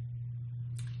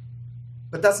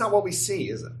 But that's not what we see,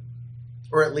 is it?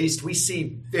 Or at least we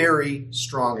see very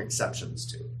strong exceptions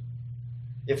to it.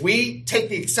 If we take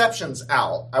the exceptions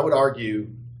out, I would argue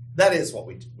that is what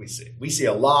we see. We see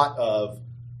a lot of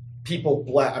people,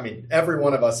 every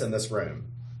one of us in this room,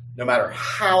 no matter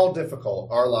how difficult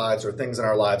our lives or things in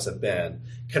our lives have been,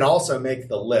 can also make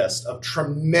the list of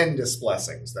tremendous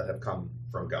blessings that have come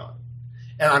from God.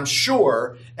 And I'm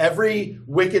sure every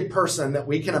wicked person that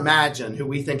we can imagine who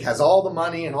we think has all the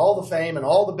money and all the fame and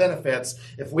all the benefits,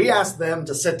 if we ask them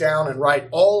to sit down and write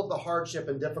all of the hardship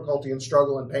and difficulty and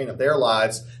struggle and pain of their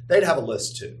lives, they'd have a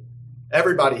list too.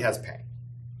 Everybody has pain.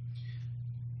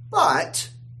 But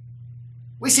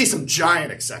we see some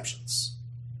giant exceptions.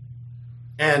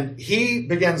 And he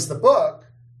begins the book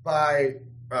by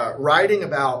writing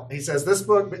about, he says, this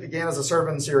book began as a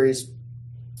sermon series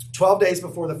 12 days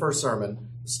before the first sermon.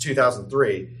 It's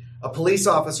 2003. A police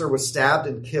officer was stabbed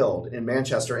and killed in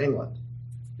Manchester, England.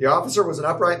 The officer was an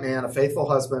upright man, a faithful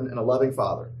husband, and a loving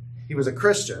father. He was a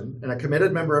Christian and a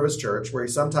committed member of his church, where he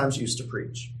sometimes used to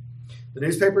preach. The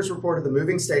newspapers reported the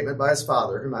moving statement by his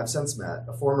father, whom I've since met,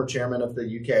 a former chairman of the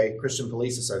UK Christian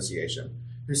Police Association,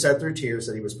 who said through tears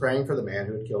that he was praying for the man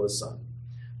who had killed his son.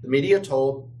 The media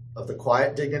told of the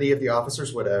quiet dignity of the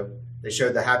officer's widow. They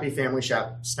showed the happy family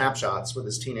snapshots with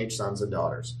his teenage sons and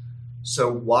daughters.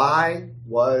 So why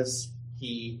was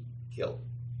he killed?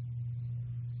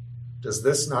 Does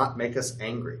this not make us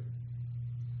angry?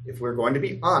 If we're going to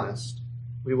be honest,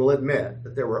 we will admit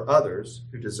that there were others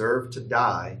who deserved to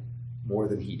die more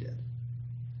than he did.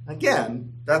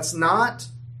 Again, that's not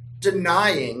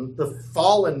denying the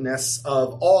fallenness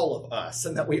of all of us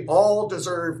and that we all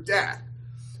deserve death,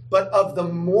 but of the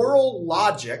moral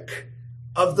logic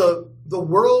of the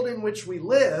world in which we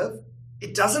live,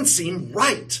 it doesn't seem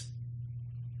right.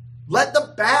 Let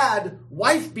the bad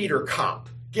wife beater cop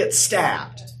get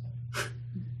stabbed.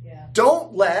 Yeah.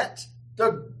 Don't let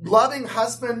the loving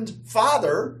husband,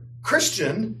 father,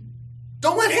 Christian,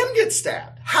 don't let him get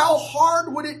stabbed. How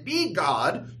hard would it be,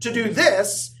 God, to do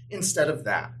this instead of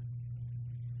that?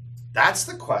 That's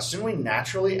the question we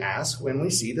naturally ask when we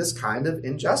see this kind of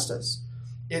injustice.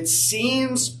 It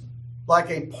seems like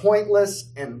a pointless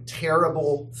and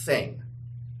terrible thing.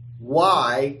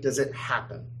 Why does it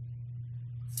happen?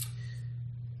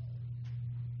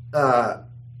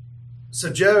 So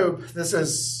Job, this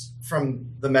is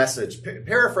from the Message.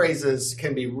 Paraphrases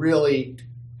can be really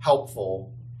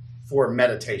helpful for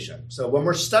meditation. So when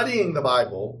we're studying the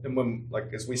Bible, and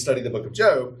as we study the book of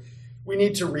Job, we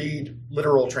need to read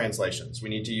literal translations. We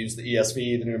need to use the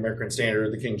ESV, the New American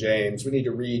Standard, the King James. We need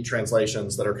to read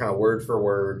translations that are kind of word for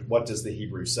word. What does the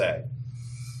Hebrew say?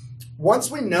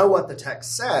 Once we know what the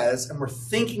text says and we're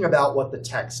thinking about what the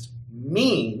text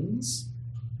means,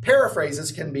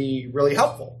 paraphrases can be really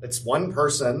helpful. It's one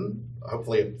person,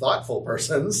 hopefully a thoughtful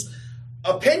person's,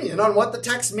 opinion on what the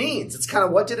text means. It's kind of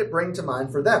what did it bring to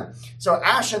mind for them. So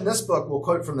Ash in this book will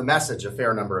quote from the Message a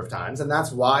fair number of times, and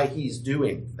that's why he's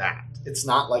doing that. It's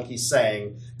not like he's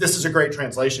saying, this is a great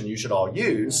translation you should all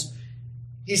use.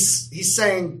 He's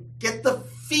saying, get the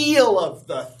feel of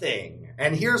the thing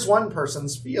And here's one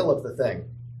person's feel of the thing.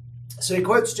 So he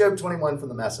quotes Job 21 from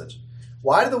the Message.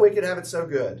 Why do the wicked have it so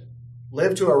good?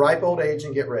 Live to a ripe old age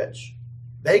and get rich.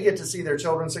 They get to see their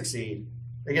children succeed.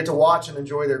 They get to watch and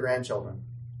enjoy their grandchildren.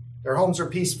 Their homes are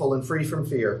peaceful and free from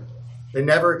fear. They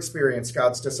never experience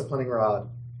God's disciplining rod.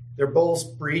 Their bulls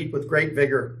breed with great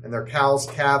vigor, and their cows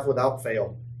calve without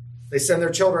fail. They send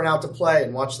their children out to play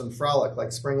and watch them frolic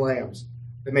like spring lambs.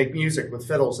 They make music with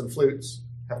fiddles and flutes,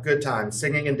 have good times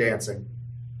singing and dancing.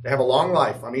 They have a long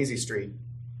life on Easy Street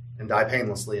and die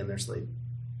painlessly in their sleep.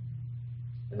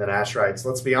 And then Ash writes,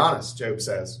 let's be honest, Job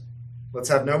says. Let's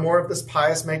have no more of this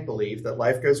pious make-believe that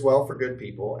life goes well for good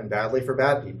people and badly for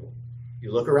bad people.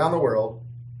 You look around the world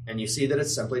and you see that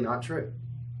it's simply not true.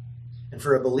 And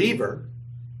for a believer,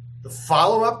 the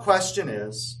follow-up question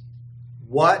is,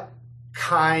 what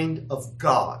kind of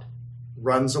God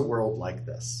runs a world like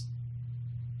this?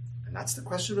 And that's the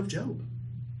question of Job.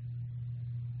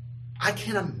 I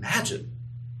can't imagine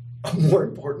a more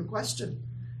important question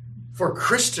for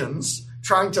Christians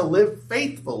trying to live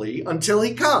faithfully until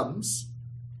he comes.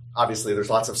 Obviously, there's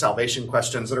lots of salvation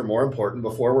questions that are more important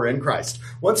before we're in Christ.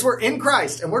 Once we're in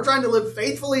Christ and we're trying to live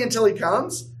faithfully until he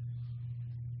comes,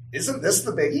 isn't this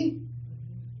the biggie?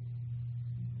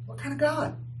 What kind of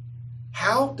God?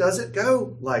 How does it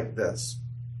go like this?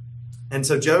 And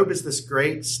so Job is this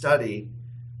great study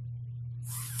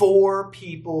for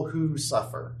people who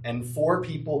suffer and for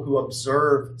people who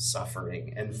observe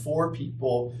suffering and for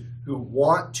people who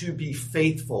want to be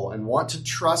faithful and want to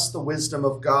trust the wisdom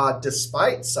of God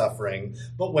despite suffering,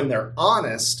 but when they're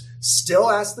honest, still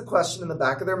ask the question in the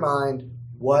back of their mind,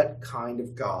 what kind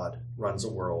of God runs a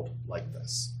world like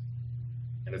this?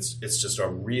 And it's just a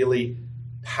really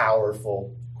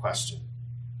powerful question.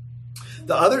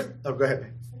 Go ahead.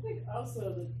 I think also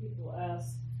that people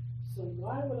ask, so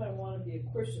why would I want to be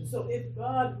a Christian? So if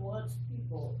God wants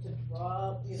people to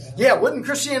draw, Yeah, wouldn't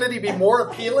Christianity be more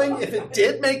appealing if it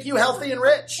did make you healthy and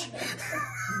rich?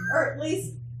 or at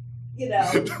least,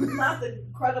 not the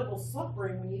incredible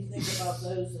suffering when you think about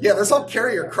those. Yeah, this whole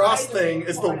carry your cross thing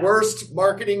is the worst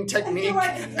marketing technique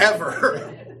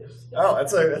ever. Oh,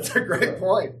 that's a great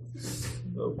point.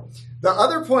 The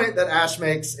other point that Ash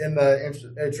makes in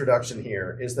the introduction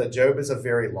here is that Job is a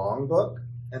very long book.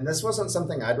 And this wasn't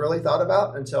something I'd really thought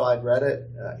about until I'd read it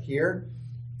here.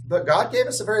 But God gave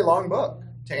us a very long book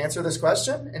to answer this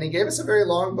question. And he gave us a very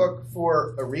long book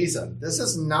for a reason. This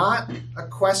is not a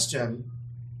question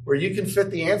where you can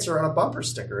fit the answer on a bumper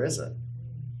sticker, is it?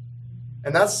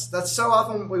 And that's so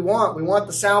often what we want. We want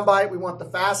the soundbite. We want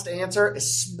the fast answer,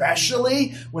 especially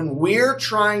when we're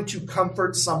trying to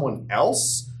comfort someone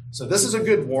else. So this is a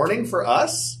good warning for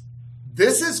us.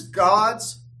 This is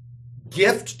God's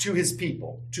gift to his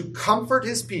people, to comfort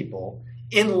his people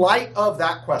in light of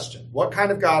that question. What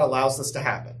kind of God allows this to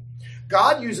happen?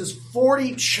 God uses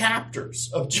 40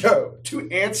 chapters of Job to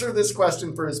answer this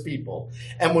question for his people.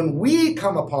 And when we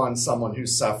come upon someone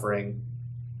who's suffering,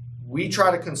 we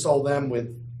try to console them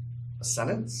with a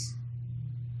sentence,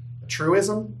 a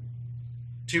truism,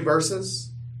 2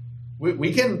 verses.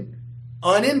 We can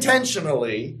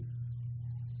unintentionally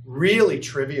really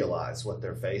trivialize what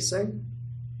they're facing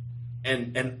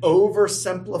and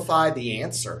oversimplify the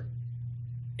answer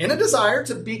in a desire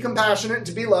to be compassionate,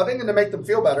 to be loving, and to make them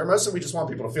feel better. Mostly we just want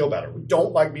people to feel better. We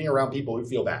don't like being around people who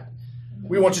feel bad.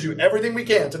 We want to do everything we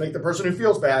can to make the person who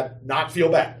feels bad not feel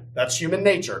bad. That's human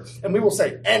nature. And we will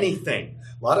say anything.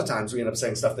 A lot of times we end up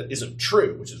saying stuff that isn't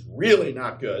true, which is really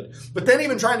not good. But then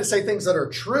even trying to say things that are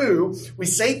true, we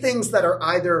say things that are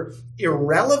either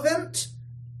irrelevant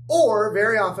or,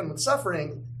 very often with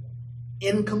suffering,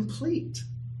 incomplete.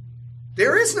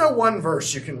 There is no one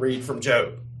verse you can read from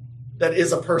Job that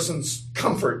is a person's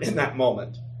comfort in that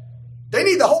moment. They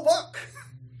need the whole book.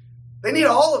 They need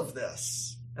all of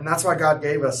this. And that's why God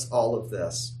gave us all of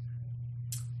this.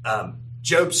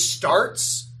 Job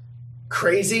starts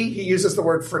crazy. He uses the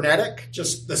word frenetic,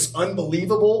 just this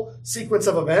unbelievable sequence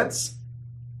of events.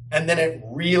 And then it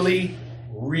really,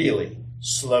 really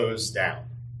slows down.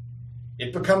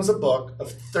 It becomes a book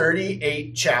of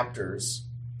 38 chapters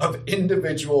of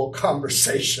individual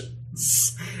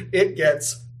conversations. It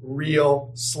gets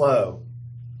real slow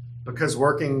because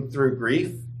working through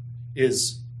grief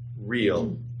is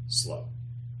real slow.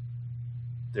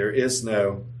 There is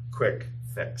no quick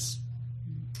fix.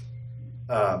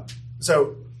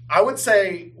 So I would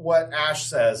say what Ash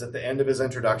says at the end of his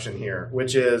introduction here,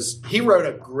 which is he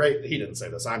didn't say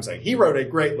this, I'm saying he wrote a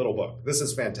great little book. This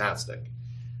is fantastic.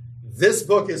 This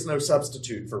book is no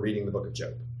substitute for reading the book of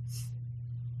Job.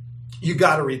 You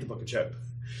got to read the book of Job.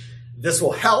 This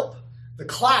will help, The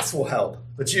class will help,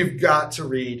 but you've got to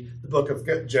read the book of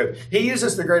Job. He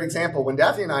uses the great example. When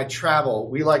Daphne and I travel,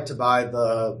 we like to buy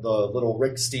the little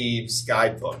Rick Steves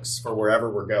guidebooks for wherever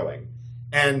we're going.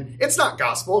 And it's not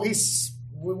gospel.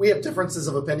 We have differences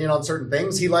of opinion on certain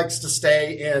things. He likes to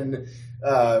stay in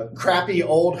crappy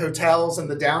old hotels in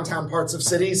the downtown parts of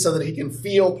cities so that he can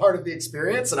feel part of the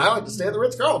experience. And I like to stay at the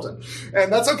Ritz-Carlton.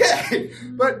 And that's okay.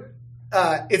 But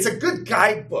it's a good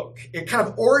guidebook. It kind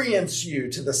of orients you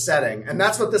to the setting. And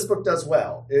that's what this book does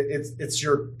well. It's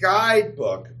your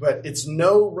guidebook, but it's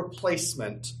no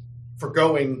replacement for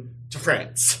going to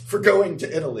France, for going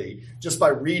to Italy, just by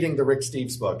reading the Rick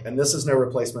Steves book. And this is no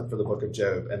replacement for the book of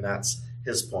Job. And that's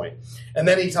his point. And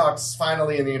then he talks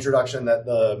finally in the introduction that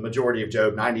the majority of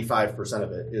Job, 95%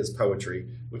 of it, is poetry,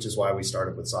 which is why we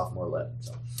started with sophomore lit.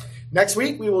 So next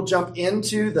week, we will jump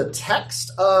into the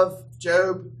text of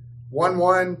Job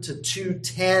 1:1 to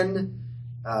 2:10.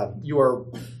 You are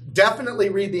definitely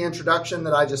read the introduction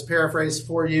that I just paraphrased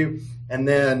for you. And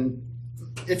then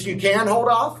if you can hold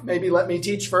off, maybe let me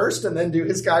teach first and then do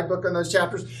his guidebook on those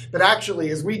chapters. But actually,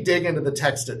 as we dig into the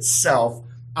text itself,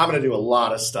 I'm going to do a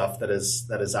lot of stuff that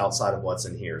is outside of what's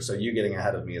in here. So you getting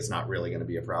ahead of me is not really going to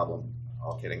be a problem,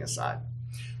 all kidding aside.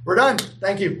 We're done.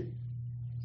 Thank you.